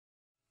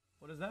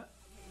What is that?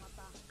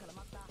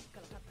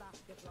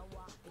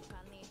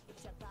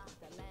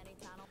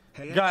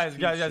 Hey, Guys,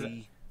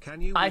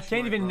 can you I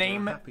can't even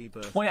name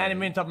 20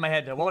 anime on top of my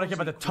head. What would I care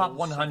about the top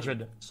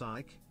 100?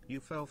 Psych, you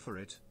fell for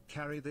it.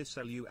 Carry this,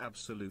 you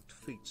absolute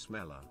feet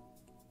smeller.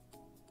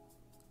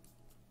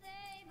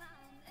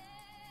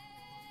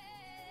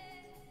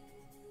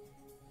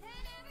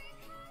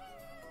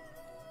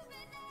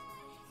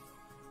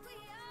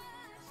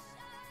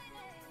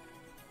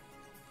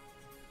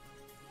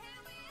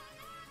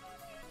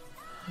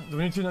 Do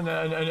we need to?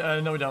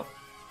 No, we don't.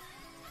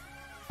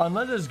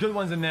 Unless there's good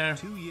ones in there.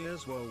 2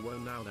 years, well,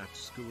 now that's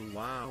school.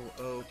 Wow,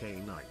 okay,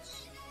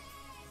 nice.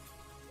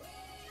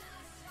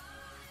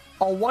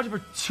 I'll watch it for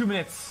 2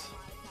 minutes.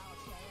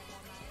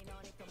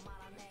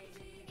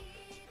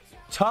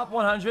 Top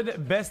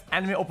 100 best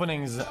anime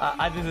openings.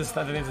 I think this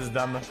is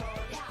dumb.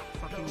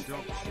 Fucking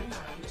dog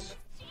shit.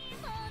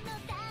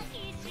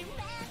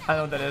 I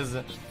know what that is.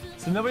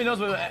 So nobody knows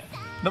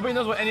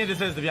what any of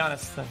this is, to be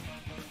honest.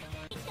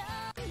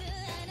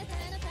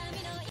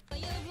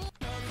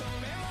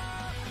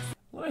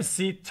 Let me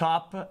see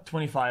top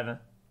 25. Happy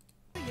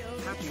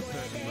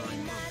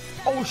 39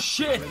 months. Oh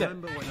shit!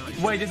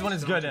 Wait, this one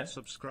is good.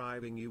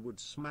 Subscribing, you would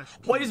smash.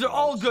 Wait, these are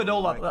all good.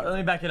 Hold up, let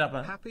me back it up.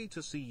 Happy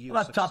to see you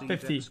about top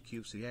succeed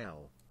 50?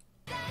 xQcOW.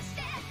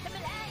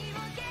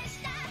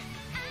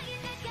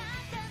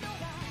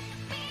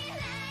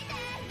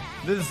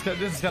 This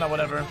is kind of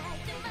whatever.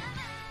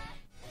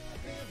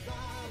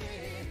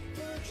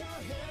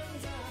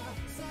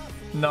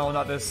 No,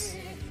 not this.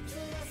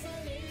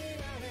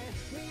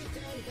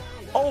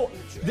 Oh,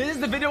 this is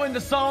the video in the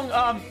song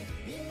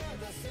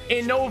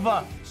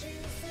Innova.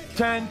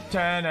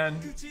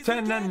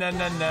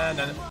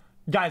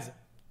 Guys,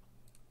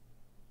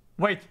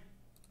 wait.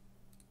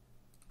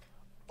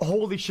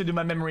 Holy shit, dude,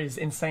 my memory is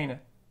insane.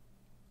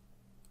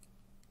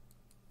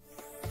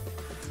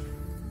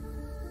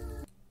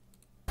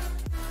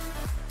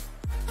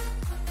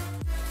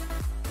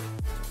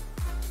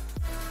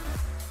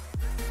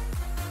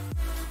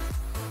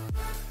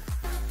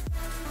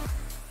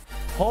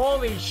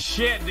 Holy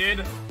shit,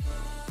 dude.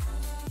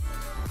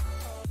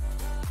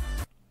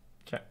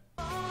 Okay.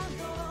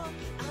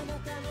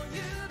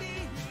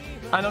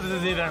 I know this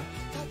is either.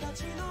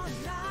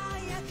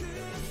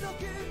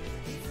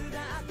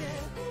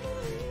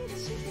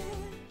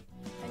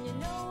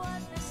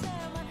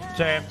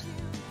 Okay.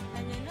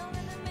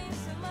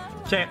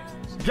 Okay.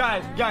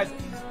 Guys.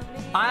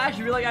 I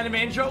actually really like anime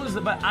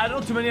intros, but I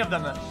don't know too many of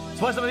them.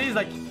 So why some of these,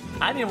 like,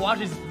 I didn't even watch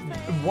these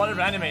whatever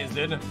animes,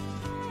 dude.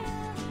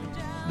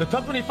 The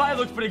top 25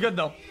 looks pretty good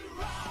though.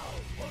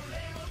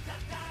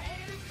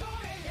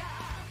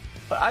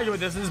 But I agree with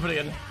this. This is pretty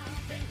good.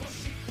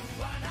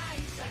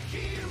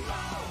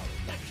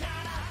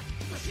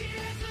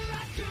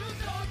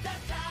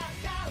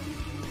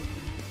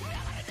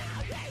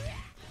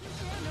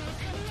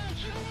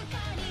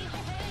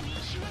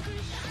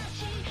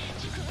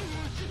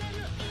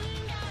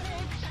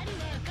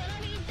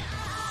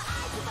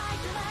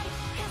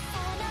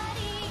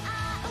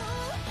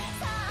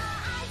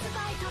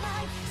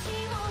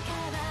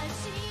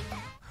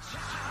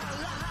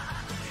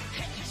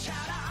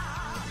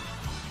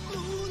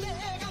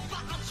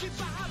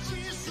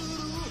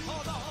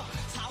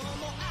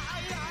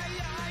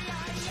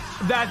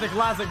 That's a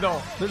classic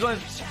though. This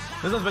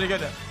one's pretty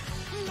good.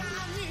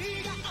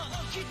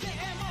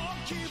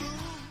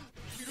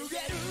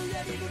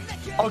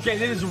 Okay,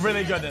 this is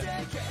really good.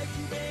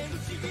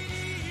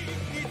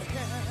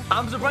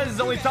 I'm surprised it's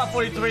only top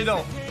 43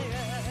 though.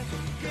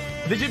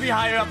 They should be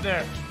higher up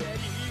there.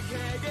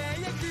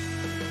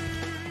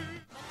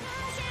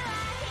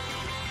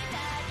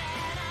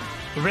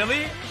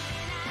 Really?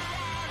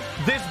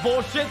 This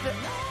bullshit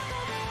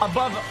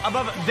above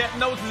Death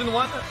Note season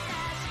 1?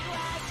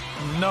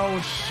 No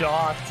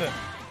shot.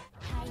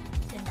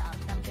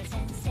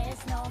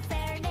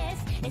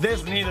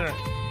 This neither.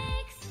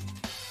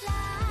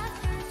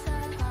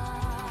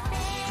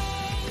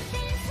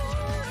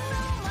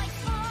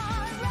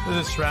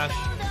 This is trash.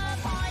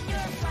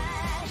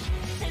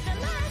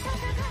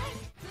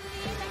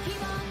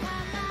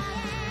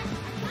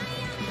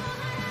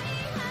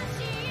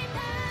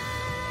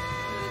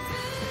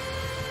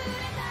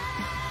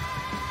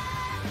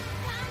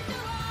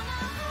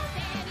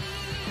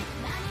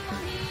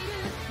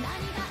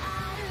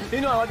 You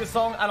know I like this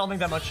song? I don't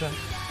think that much.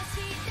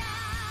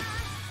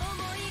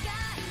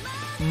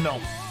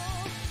 No.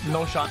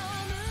 No shot.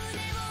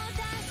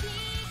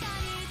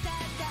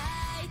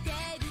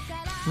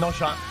 No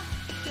shot.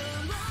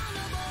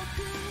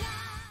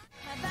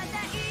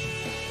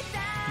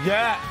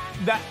 Yeah,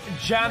 that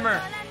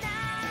jammer.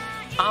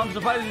 I'm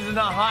surprised this is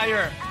not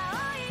higher.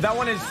 That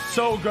one is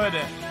so good.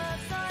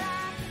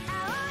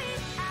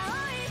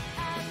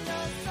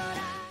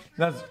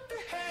 That's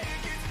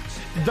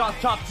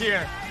top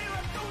tier.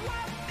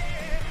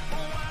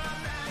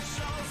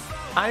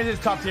 I think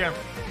it's top tier.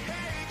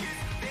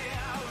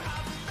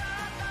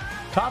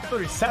 Top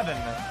 37.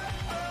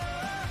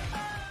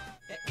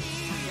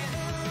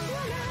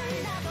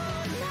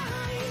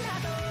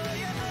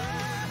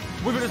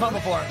 We've heard this song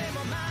before.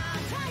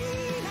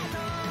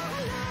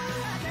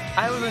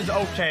 Island is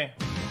okay.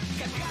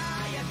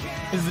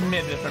 This is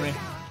mid for me.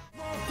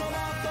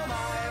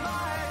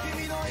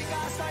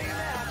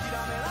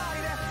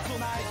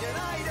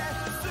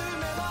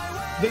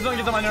 This one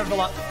gets on my nerves a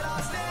lot.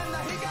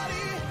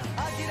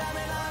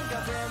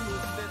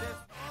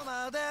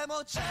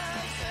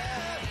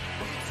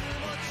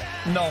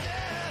 No.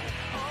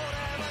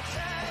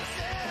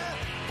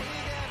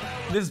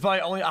 This is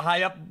probably only a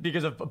high up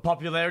because of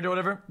popularity or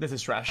whatever. This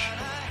is trash.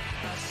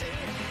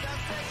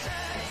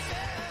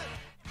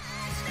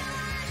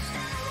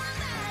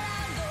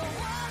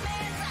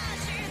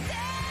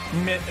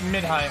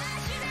 Mid high.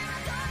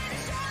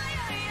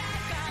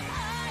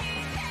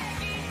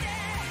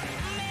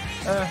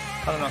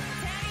 I don't know.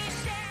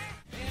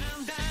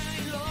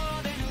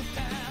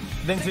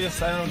 Didn't see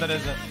this. I don't know what that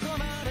is.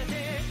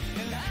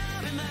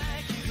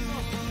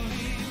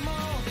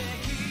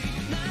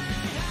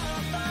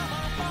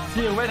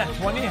 See, you wait at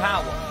 20?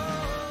 How?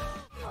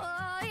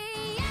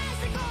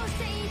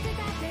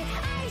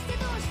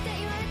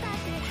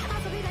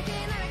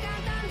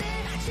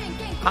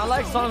 I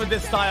like songs with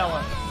this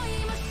style.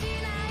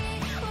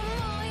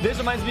 This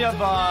reminds me of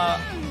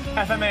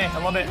FMA a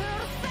little bit.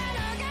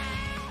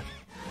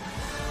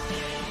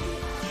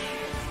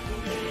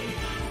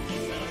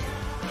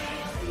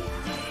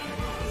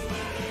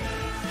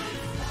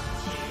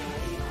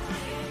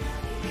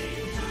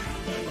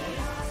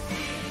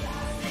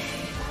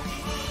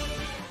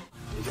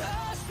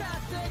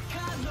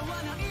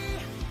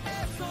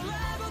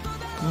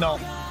 No.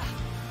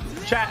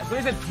 Chat, so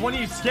they said 20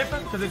 you skip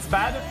it because it's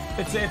bad?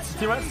 It's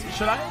TOS?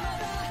 Should I?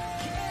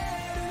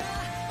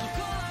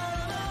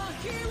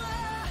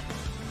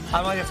 I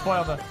don't want to get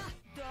spoiled though.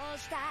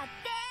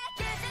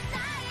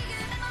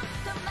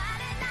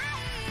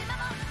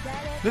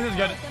 This is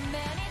good.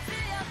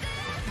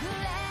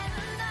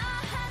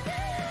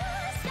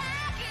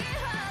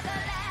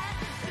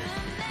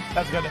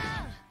 That's good.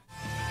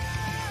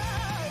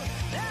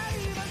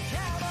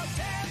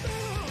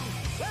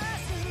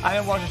 I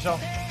didn't watch the show.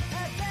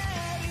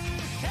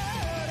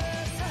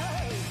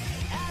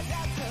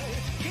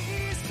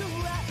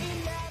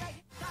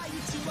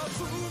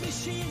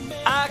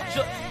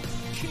 Actually,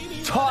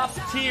 top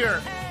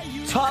tier,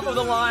 top of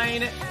the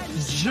line,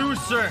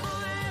 juicer.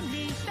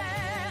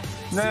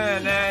 Nah,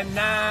 nah,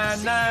 nah,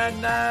 nah,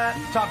 nah.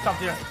 Top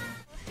tier.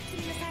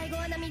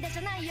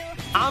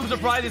 I'm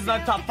surprised it's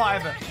not top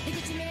 5.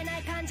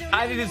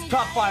 I think it's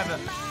top 5.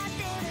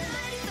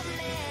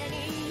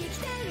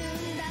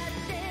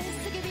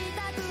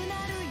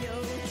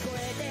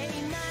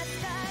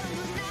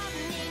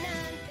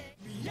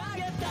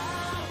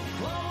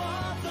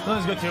 This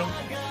is good too.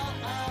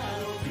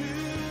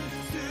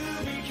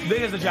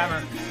 This is the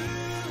jammer.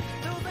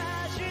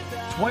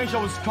 20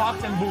 shows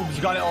cocks and boobs.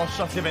 Got it all.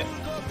 Shucks, give it.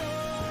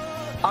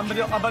 Up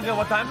until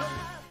what time?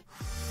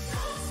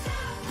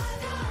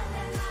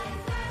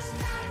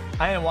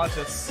 I didn't watch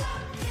this.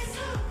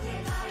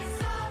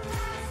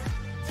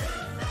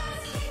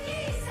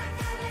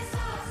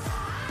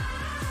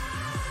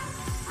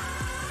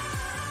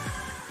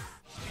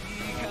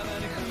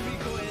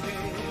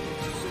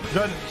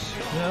 Good.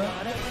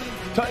 Yeah.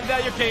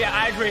 Okay, yeah,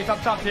 I agree.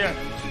 Top tier.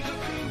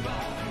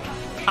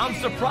 I'm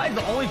surprised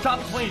the only top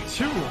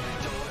 22.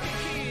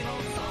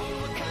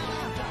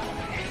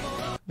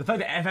 The fact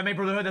that FMA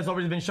Brotherhood has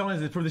already been shown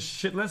is for the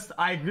shit list.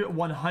 I agree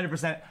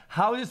 100%.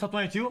 How is this top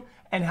 22?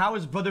 And how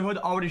is Brotherhood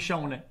already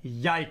shown?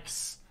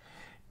 Yikes.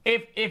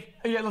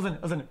 Yeah,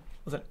 listen.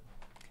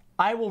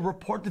 I will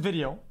report the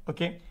video,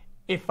 okay?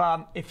 If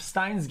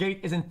Steins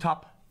Gate is in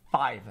top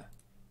 5.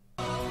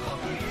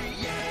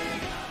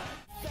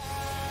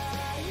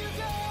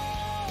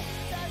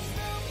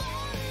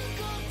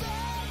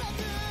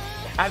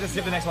 I have to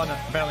skip the next one,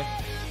 apparently.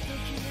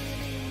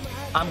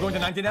 I'm going to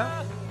 90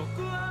 now.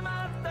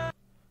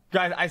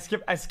 Guys,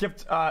 I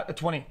skipped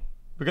 20.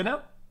 We good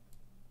now?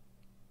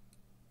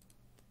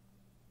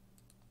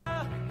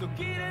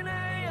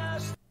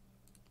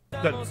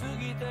 Good.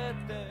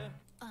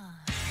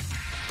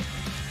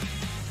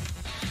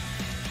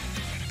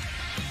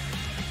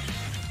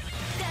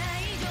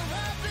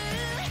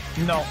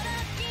 No.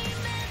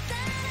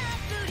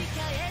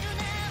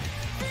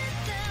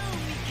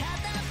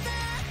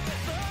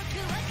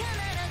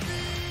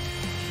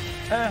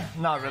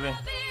 Not really.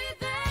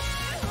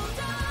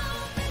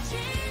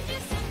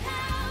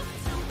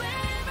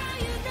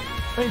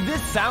 I mean,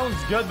 this sounds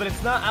good, but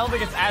it's not. I don't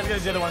think it's as good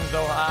as the other ones,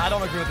 though. I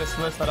don't agree with this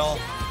list at all.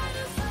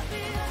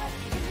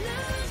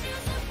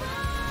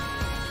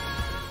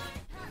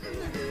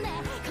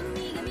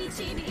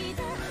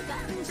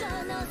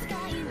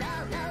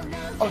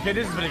 Okay,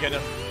 this is pretty good.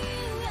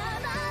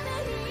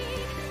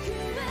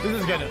 This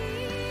is good.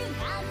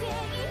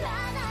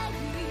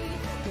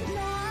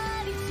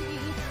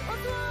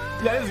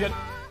 Yeah, this is good.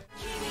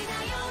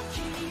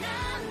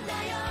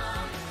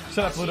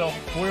 Shut up, Pluto.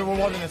 We're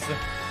watching this.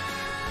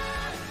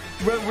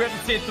 We have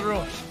to see it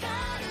through.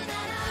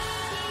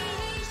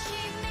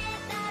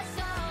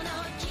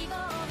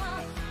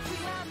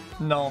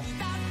 No.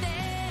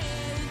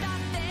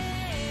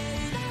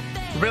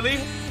 Really?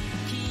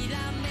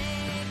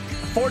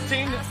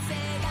 14?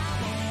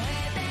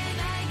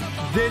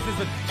 This is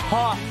a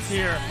top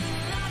tier.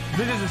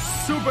 This is a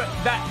super,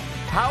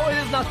 how it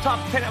is not top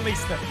 10 at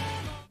least?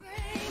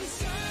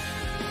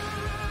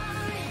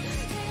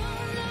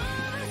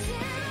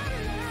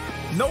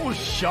 No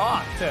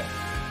shot.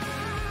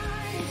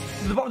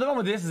 The problem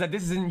with this is that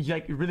this isn't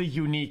like really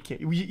unique.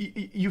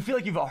 You feel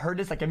like you've heard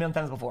this like a million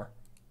times before.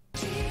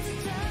 This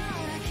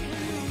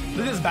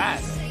is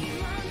bad.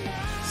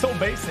 So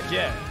basic,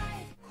 yeah.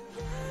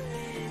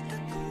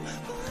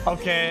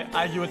 Okay,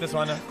 I agree with this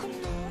one.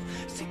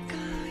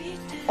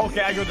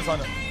 Okay, I agree with this one.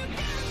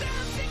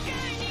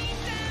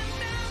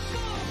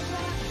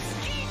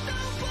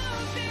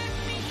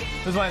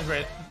 This one is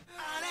great.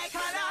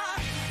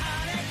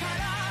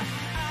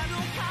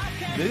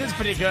 This is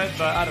pretty good,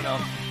 but I don't know.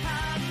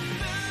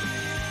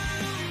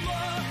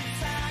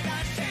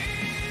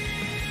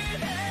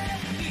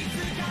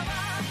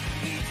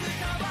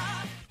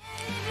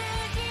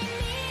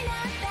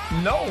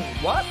 No,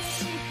 what?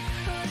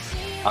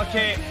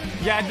 Okay,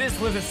 yeah, this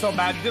list is so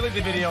bad. Delete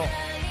the video.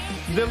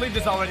 Delete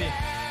this already.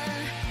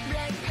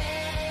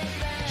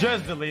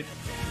 Just delete.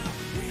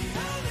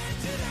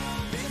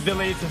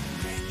 Delete.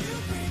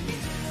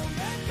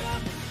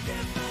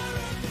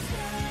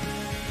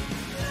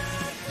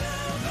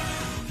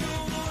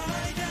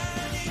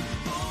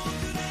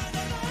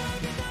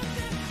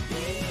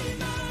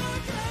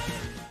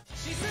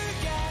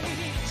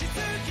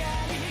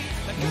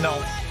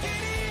 No.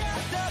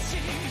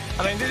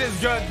 I mean, this is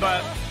good,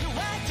 but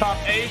top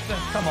 8?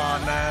 Come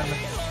on, man.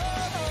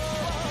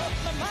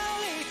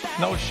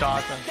 No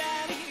shot.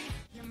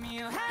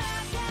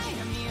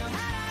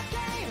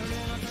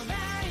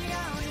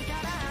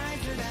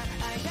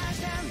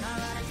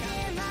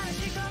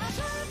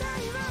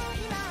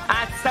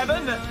 At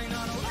 7?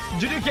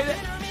 Jujutsu.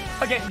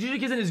 Okay,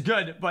 Jujutsu is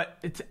good, but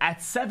it's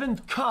at 7?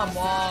 Come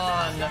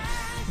on,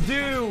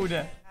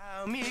 dude.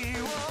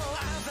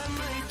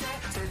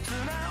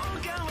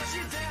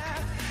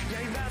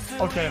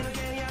 Okay.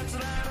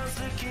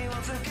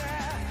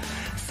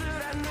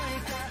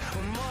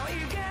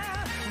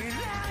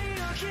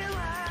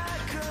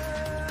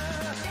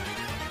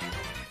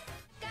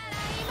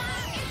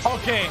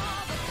 Okay.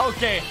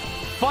 Okay.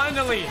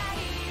 Finally,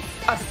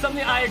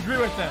 something I agree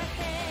with them.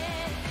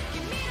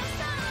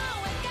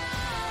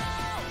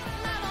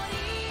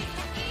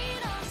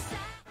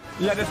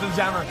 Yeah, this is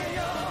Jammer.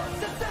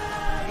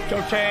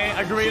 Okay,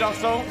 agreed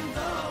also.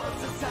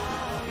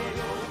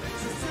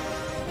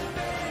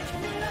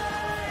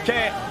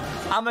 Okay,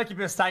 I'm gonna keep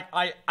it a stack.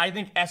 I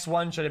think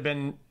S1 should have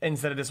been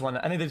instead of this one.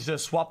 I think they should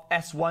have swapped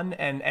S1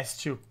 and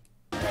S2.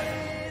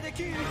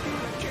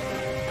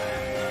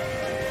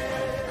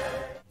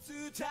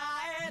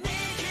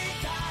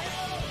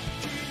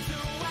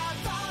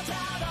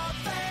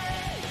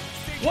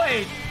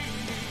 Wait,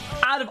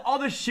 out of all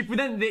the ship,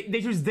 then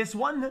they choose this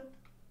one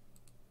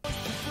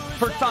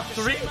for top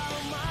 3?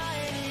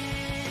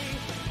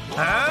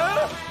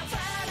 Huh?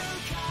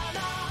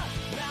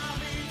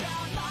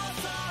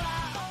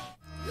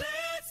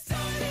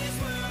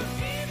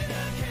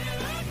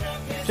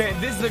 Okay,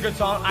 this is a good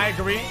song, I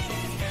agree.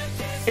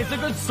 It's a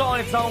good song on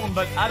its own,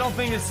 but I don't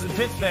think this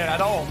fits there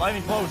at all, not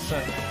even close.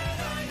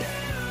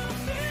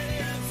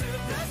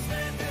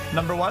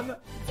 Number 1?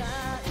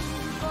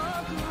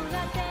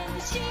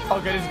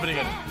 Okay, this is pretty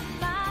good.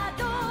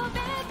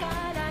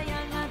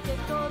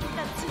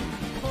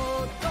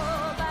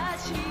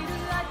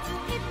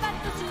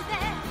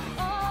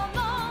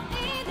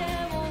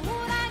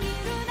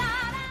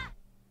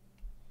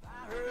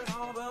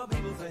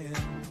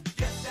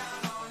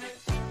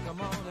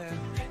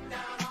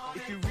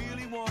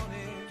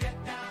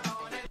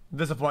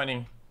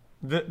 Disappointing.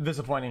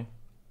 Disappointing.